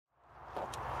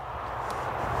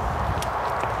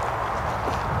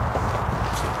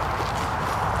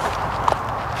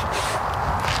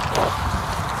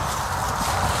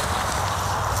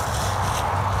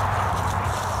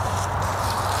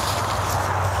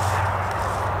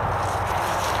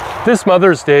This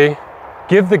Mother's Day,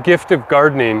 give the gift of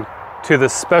gardening to the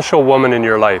special woman in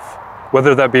your life,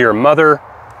 whether that be your mother,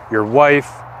 your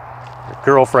wife, your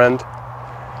girlfriend.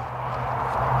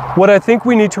 What I think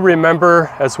we need to remember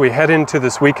as we head into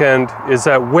this weekend is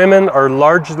that women are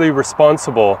largely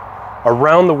responsible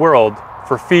around the world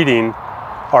for feeding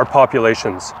our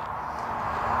populations.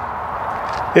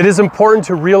 It is important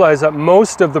to realize that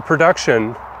most of the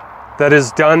production that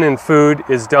is done in food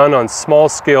is done on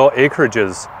small-scale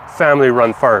acreages,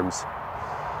 family-run farms.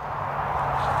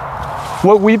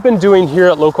 What we've been doing here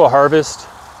at Local Harvest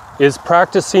is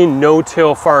practicing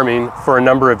no-till farming for a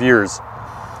number of years.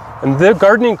 And the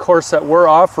gardening course that we're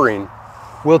offering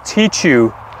will teach you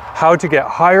how to get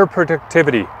higher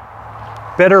productivity,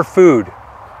 better food,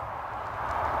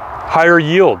 higher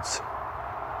yields,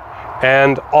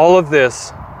 and all of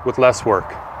this with less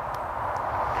work.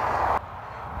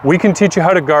 We can teach you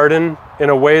how to garden in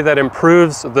a way that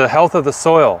improves the health of the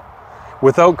soil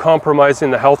without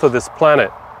compromising the health of this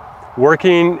planet,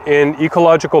 working in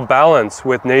ecological balance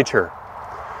with nature.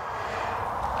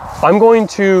 I'm going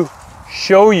to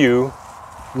show you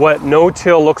what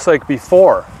no-till looks like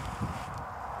before,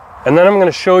 and then I'm going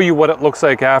to show you what it looks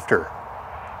like after.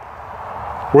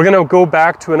 We're going to go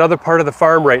back to another part of the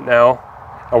farm right now,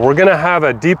 and we're going to have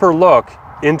a deeper look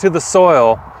into the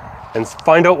soil and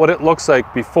find out what it looks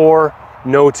like before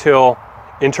no-till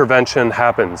intervention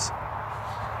happens.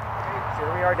 So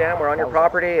here we are, Dan. We're on your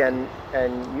property, and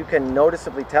you can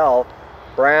noticeably tell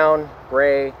brown,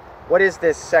 gray. What is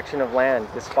this section of land,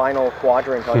 this final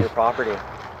quadrant on your property?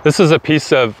 This is a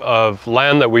piece of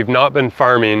land that we've not been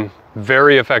farming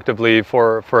very effectively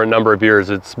for a number of years.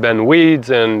 It's been weeds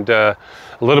and a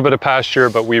little bit of pasture,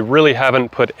 but we really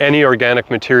haven't put any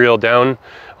organic material down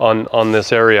on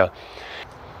this area.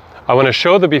 I want to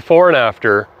show the before and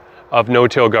after of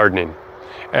no-till gardening.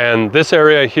 And this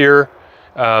area here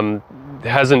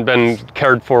hasn't been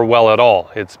cared for well at all.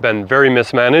 It's been very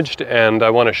mismanaged, and I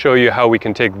want to show you how we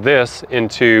can take this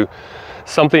into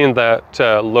something that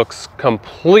looks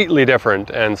completely different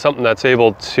and something that's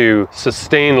able to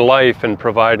sustain life and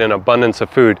provide an abundance of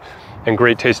food and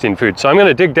great tasting food. So I'm going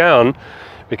to dig down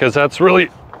because that's really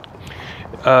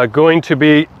going to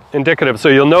be indicative. So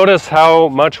you'll notice how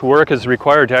much work is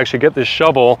required to actually get this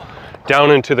shovel down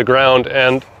into the ground,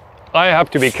 and I have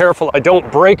to be careful I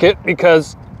don't break it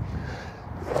because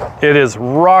it is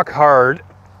rock hard.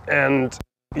 And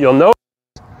you'll notice,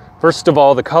 first of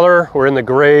all, the color, we're in the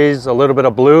grays, a little bit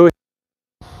of blue,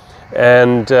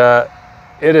 and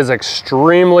it is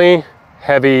extremely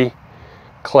heavy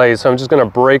clay. So I'm just going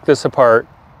to break this apart,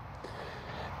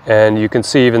 and you can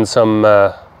see even some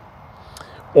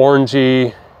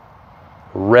orangey,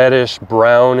 reddish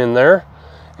brown in there.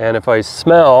 And if I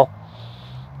smell,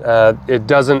 it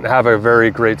doesn't have a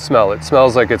very great smell. It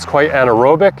smells like it's quite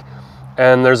anaerobic,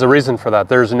 and there's a reason for that.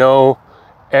 There's no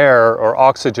air or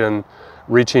oxygen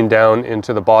reaching down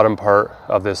into the bottom part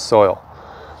of this soil.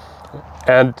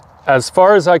 And as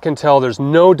far as I can tell, there's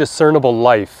no discernible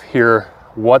life here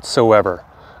whatsoever.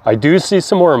 I do see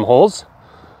some wormholes.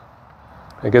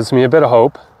 It gives me a bit of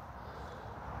hope.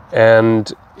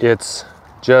 And it's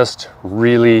just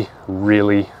really,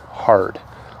 really hard.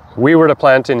 If we were to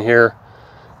plant in here,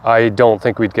 I don't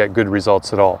think we'd get good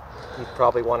results at all. You'd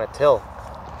probably want to till.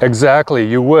 Exactly,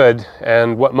 you would.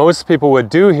 And what most people would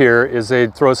do here is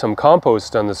they'd throw some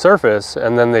compost on the surface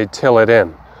and then they'd till it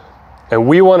in. And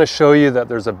we want to show you that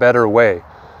there's a better way.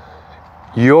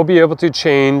 You'll be able to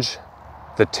change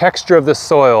the texture of the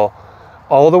soil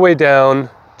all the way down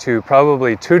to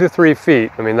probably 2 to 3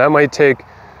 feet. I mean, that might take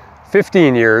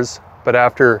 15 years, but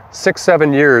after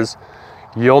 6-7 years,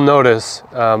 you'll notice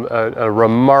a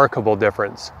remarkable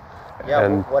difference. Yeah,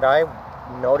 and what I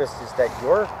noticed is that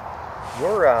you're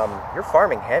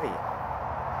farming heavy,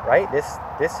 right?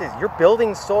 This is, you're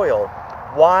building soil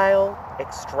while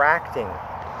extracting.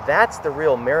 That's the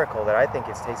real miracle that I think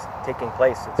is taking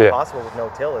place. It's possible with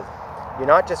no-till. Is you're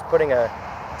not just putting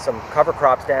some cover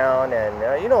crops down,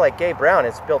 and you know, like Gabe Brown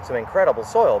has built some incredible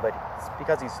soil, but it's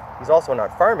because he's also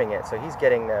not farming it, so he's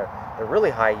getting the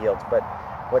really high yields. But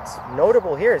what's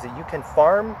notable here is that you can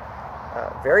farm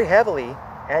very heavily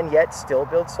and yet still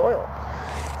build soil.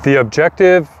 The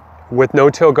objective with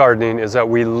no-till gardening is that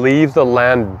we leave the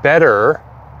land better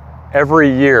every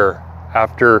year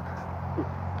after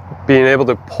being able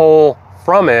to pull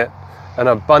from it an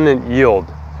abundant yield.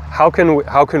 How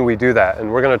can we do that?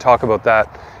 And we're going to talk about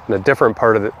that in a different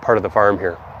part of the farm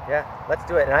here. Yeah, let's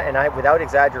do it. And I without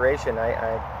exaggeration,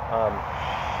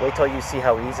 I wait till you see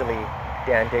how easily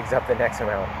Dan digs up the next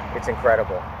amount. It's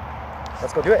incredible.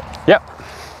 Let's go do it. Yep.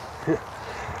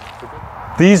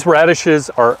 These radishes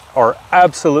are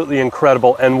absolutely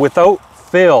incredible, and without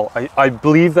fail, I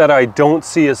believe that I don't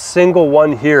see a single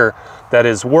one here that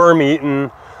is worm eaten,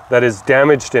 that is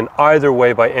damaged in either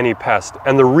way by any pest.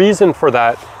 And the reason for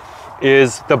that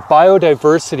is the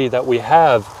biodiversity that we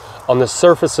have on the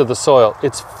surface of the soil.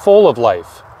 It's full of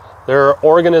life. There are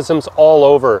organisms all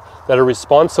over that are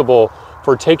responsible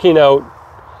for taking out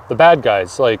the bad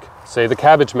guys, like, say, the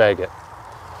cabbage maggot.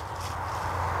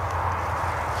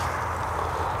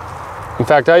 In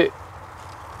fact,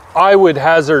 I would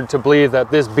hazard to believe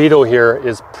that this beetle here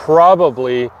is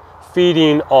probably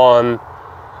feeding on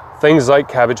things like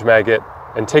cabbage maggot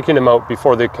and taking them out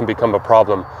before they can become a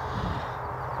problem.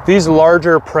 These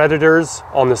larger predators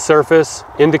on the surface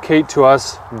indicate to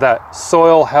us that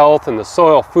soil health and the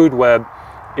soil food web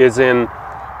is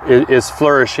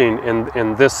flourishing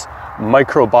in this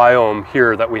microbiome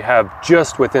here that we have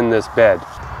just within this bed.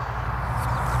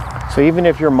 So even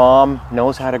if your mom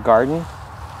knows how to garden,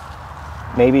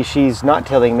 maybe she's not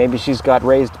tilling, maybe she's got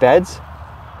raised beds,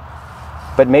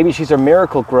 but maybe she's a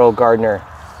miracle grow gardener.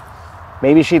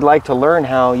 Maybe she'd like to learn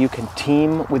how you can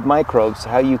team with microbes,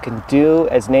 how you can do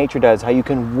as nature does, how you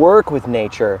can work with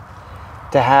nature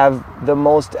to have the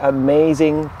most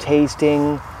amazing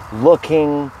tasting,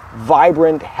 looking,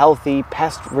 vibrant, healthy,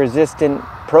 pest-resistant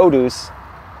produce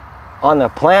on the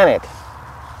planet.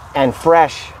 And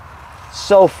fresh,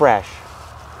 so fresh.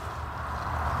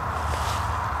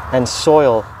 And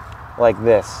soil like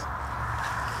this.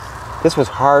 This was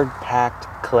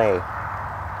hard-packed clay.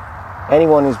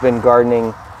 Anyone who's been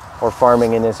gardening or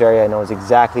farming in this area knows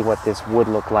exactly what this would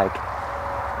look like.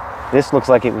 This looks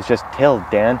like it was just tilled,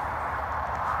 Dan.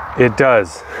 It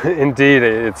does, indeed.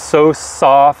 It's so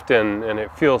soft and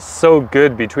it feels so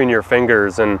good between your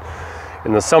fingers, and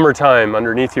in the summertime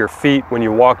underneath your feet when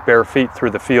you walk bare feet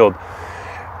through the field.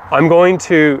 I'm going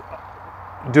to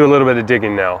do a little bit of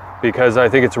digging now, because I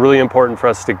think it's really important for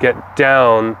us to get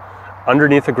down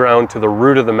underneath the ground to the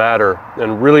root of the matter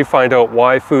and really find out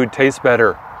why food tastes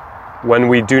better when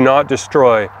we do not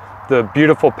destroy the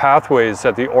beautiful pathways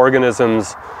that the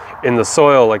organisms in the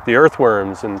soil, like the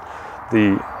earthworms and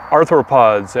the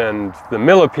arthropods and the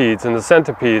millipedes and the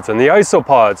centipedes and the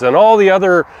isopods and all the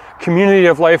other community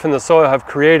of life in the soil have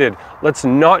created. Let's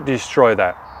not destroy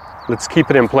that. Let's keep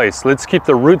it in place. Let's keep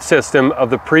the root system of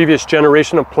the previous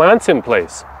generation of plants in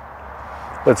place.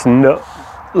 Let's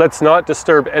not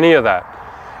disturb any of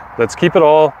that. Let's keep it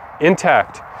all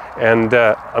intact. And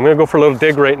I'm going to go for a little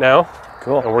dig right now.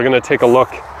 Cool. And we're going to take a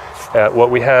look at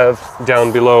what we have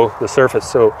down below the surface.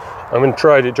 So I'm going to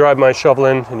try to drive my shovel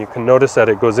in, and you can notice that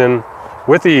it goes in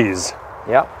with ease.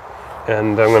 Yep.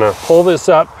 And I'm going to pull this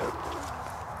up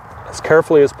as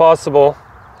carefully as possible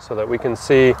so that we can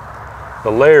see the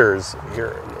layers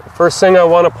here. First thing I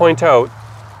want to point out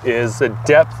is the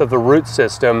depth of the root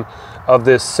system of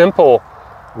this simple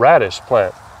radish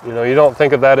plant. You know, you don't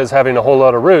think of that as having a whole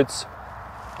lot of roots,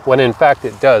 when in fact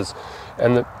it does.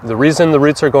 And the reason the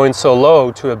roots are going so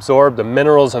low to absorb the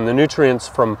minerals and the nutrients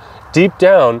from deep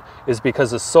down is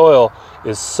because the soil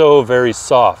is so very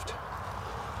soft.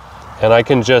 And I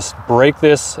can just break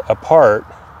this apart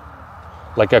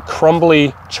like a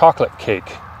crumbly chocolate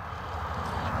cake.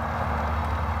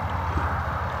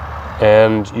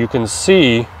 And you can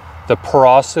see the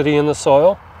porosity in the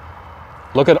soil.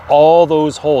 Look at all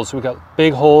those holes. We got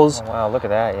big holes. Oh, wow, look at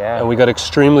that, yeah. And we got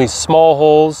extremely small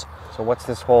holes. So what's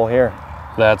this hole here?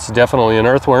 That's definitely an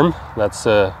earthworm. That's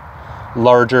a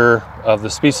larger of the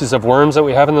species of worms that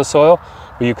we have in the soil.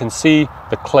 But you can see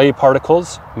the clay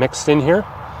particles mixed in here.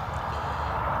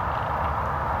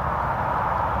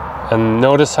 And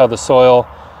notice how the soil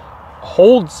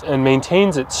holds and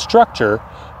maintains its structure,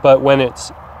 but when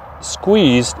it's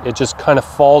squeezed, it just kind of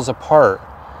falls apart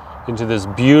into this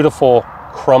beautiful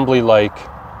crumbly-like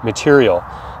material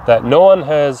that no one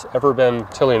has ever been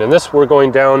tilling. And this, we're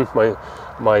going down,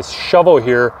 my shovel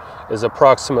here is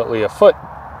approximately a foot.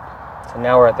 So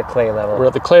now we're at the clay level. We're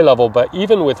at the clay level, but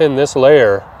even within this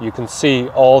layer, you can see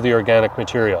all the organic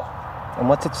material. And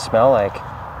what's it smell like?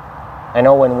 I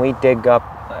know when we dig up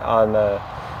on the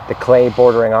clay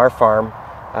bordering our farm,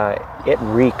 it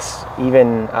reeks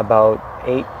even about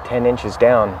 8-10 inches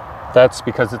down. That's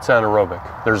because it's anaerobic.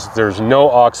 There's no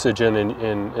oxygen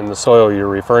in the soil you're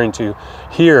referring to.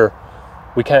 Here,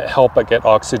 we can't help but get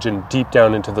oxygen deep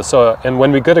down into the soil. And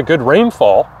when we get a good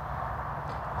rainfall,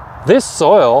 this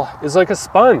soil is like a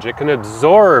sponge. It can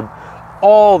absorb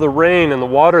all the rain and the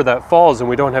water that falls, and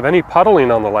we don't have any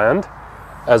puddling on the land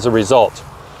as a result.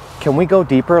 Can we go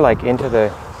deeper, like into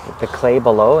the clay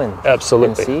below and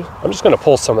Absolutely. see? I'm just going to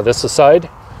pull some of this aside.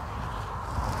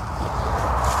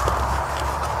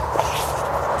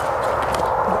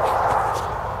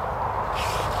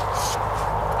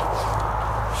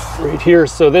 right here.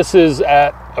 So this is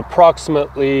at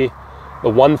approximately the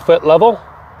 1 foot level.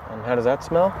 And how does that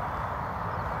smell?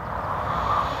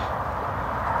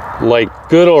 Like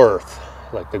good earth,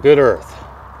 like the good earth.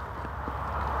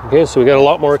 Okay, so we got a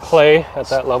lot more clay at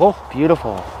that level.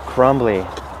 Beautiful, crumbly.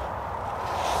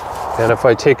 And if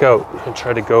I take out and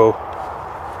try to go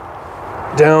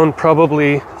down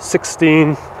probably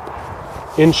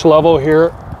 16-inch level here,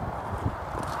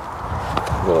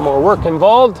 a little more work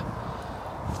involved.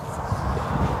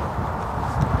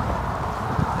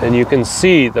 And you can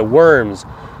see the worms,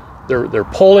 they're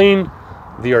pulling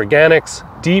the organics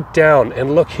deep down.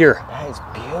 And look here. That is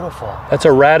beautiful. That's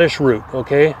a radish root,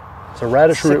 okay? It's a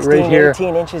radish root right here.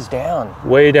 18 inches down.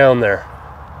 Way down there.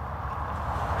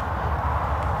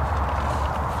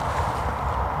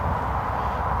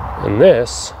 And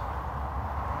this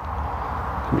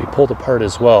can be pulled apart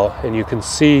as well. And you can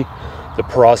see the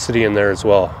porosity in there as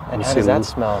well. And how does that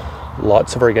smell?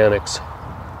 Lots of organics.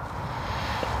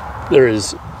 There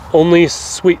is only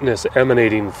sweetness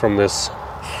emanating from this.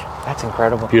 That's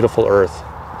incredible. Beautiful earth.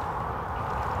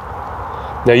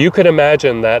 Now you could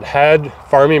imagine that had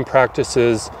farming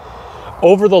practices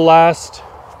over the last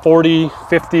 40,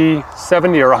 50,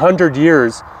 70, or 100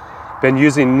 years been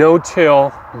using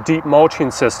no-till deep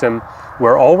mulching system,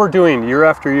 where all we're doing year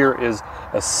after year is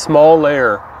a small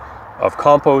layer of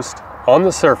compost on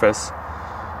the surface.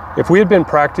 If we had been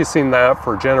practicing that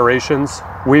for generations,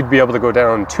 we'd be able to go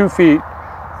down 2 feet,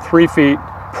 3 feet,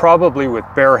 probably with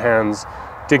bare hands,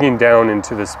 digging down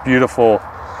into this beautiful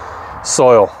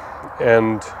soil.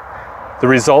 And the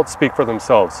results speak for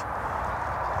themselves.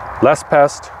 Less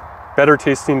pest, better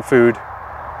tasting food,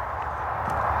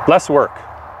 less work,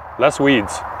 less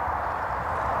weeds,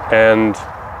 and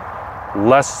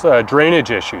less drainage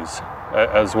issues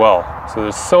as well. So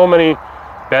there's so many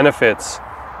benefits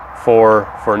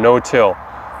for no-till.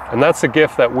 And that's a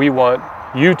gift that we want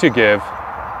you to give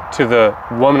to the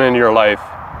woman in your life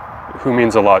who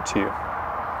means a lot to you.